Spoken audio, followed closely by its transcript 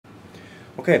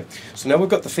Okay, so now we've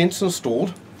got the fence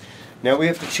installed. Now we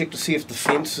have to check to see if the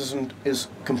fence is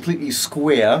completely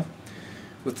square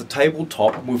with the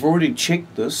tabletop. We've already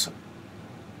checked this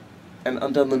and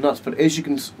undone the nuts, but as you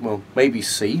can, well, maybe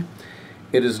see,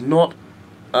 it is not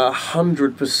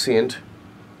 100%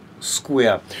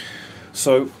 square.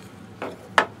 So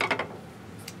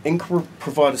Incra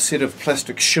provide a set of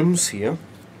plastic shims here,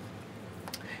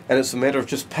 and it's a matter of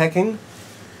just packing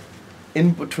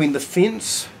in between the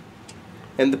fence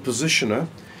and the positioner,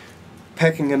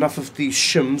 packing enough of these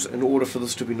shims in order for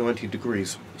this to be 90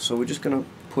 degrees. So we're just going to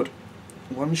put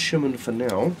one shim in for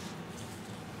now.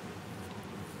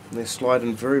 And they slide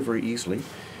in very, very easily.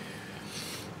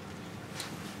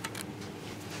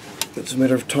 It's a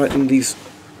matter of tightening these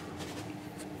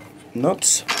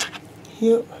nuts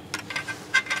here.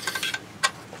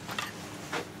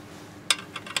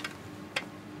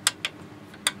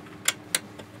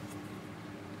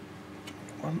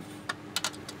 One.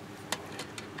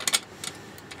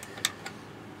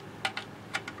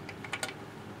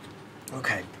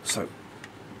 Okay, so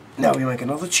now we make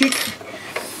another check.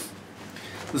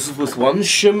 This is with one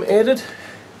shim added.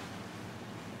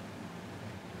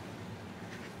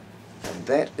 And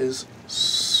that is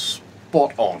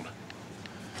spot on.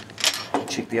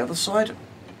 Check the other side.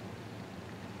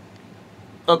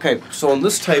 Okay, so on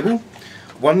this table,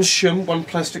 one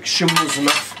plastic shim was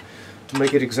enough to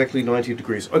make it exactly 90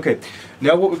 degrees. Okay,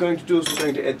 now what we're going to do is we're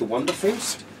going to add the Wonder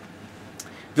Fence.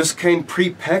 This came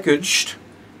pre-packaged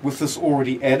with this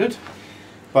already added,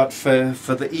 but for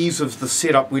the ease of the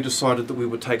setup we decided that we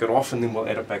would take it off and then we'll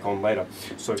add it back on later.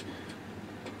 So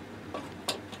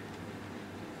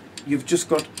you've just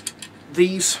got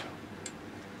these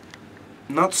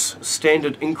nuts,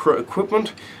 standard Incra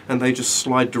equipment, and they just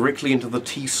slide directly into the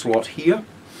T-slot here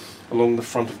along the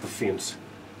front of the fence.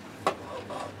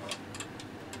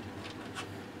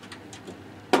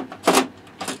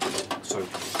 So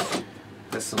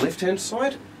that's the left hand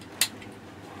side.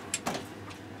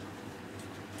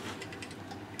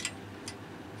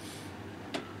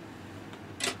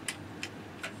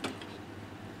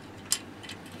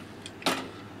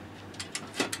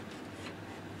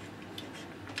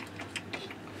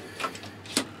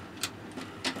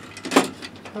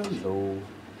 Hello.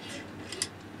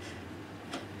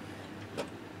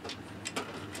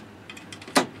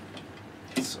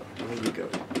 So, there we go.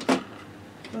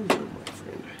 Hello, my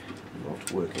friend.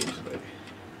 Not working today.